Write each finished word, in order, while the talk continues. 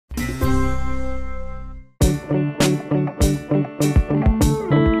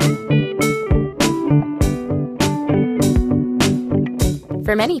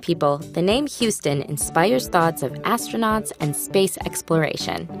For many people, the name Houston inspires thoughts of astronauts and space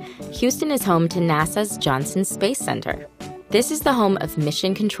exploration. Houston is home to NASA's Johnson Space Center. This is the home of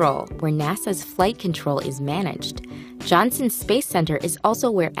Mission Control, where NASA's flight control is managed. Johnson Space Center is also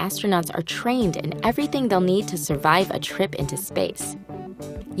where astronauts are trained in everything they'll need to survive a trip into space.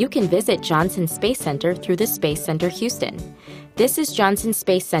 You can visit Johnson Space Center through the Space Center Houston. This is Johnson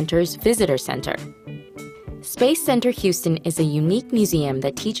Space Center's Visitor Center. Space Center Houston is a unique museum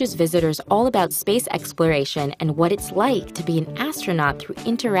that teaches visitors all about space exploration and what it's like to be an astronaut through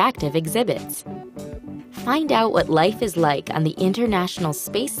interactive exhibits. Find out what life is like on the International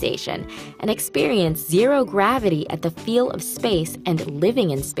Space Station and experience zero gravity at the Feel of Space and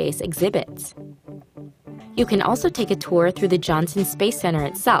Living in Space exhibits. You can also take a tour through the Johnson Space Center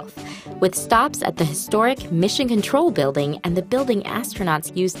itself, with stops at the historic Mission Control building and the building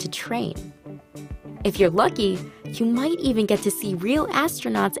astronauts use to train. If you're lucky, you might even get to see real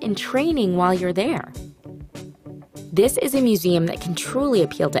astronauts in training while you're there. This is a museum that can truly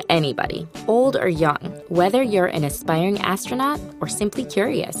appeal to anybody, old or young, whether you're an aspiring astronaut or simply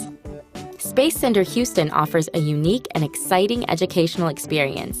curious. Space Center Houston offers a unique and exciting educational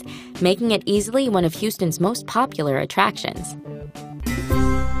experience, making it easily one of Houston's most popular attractions.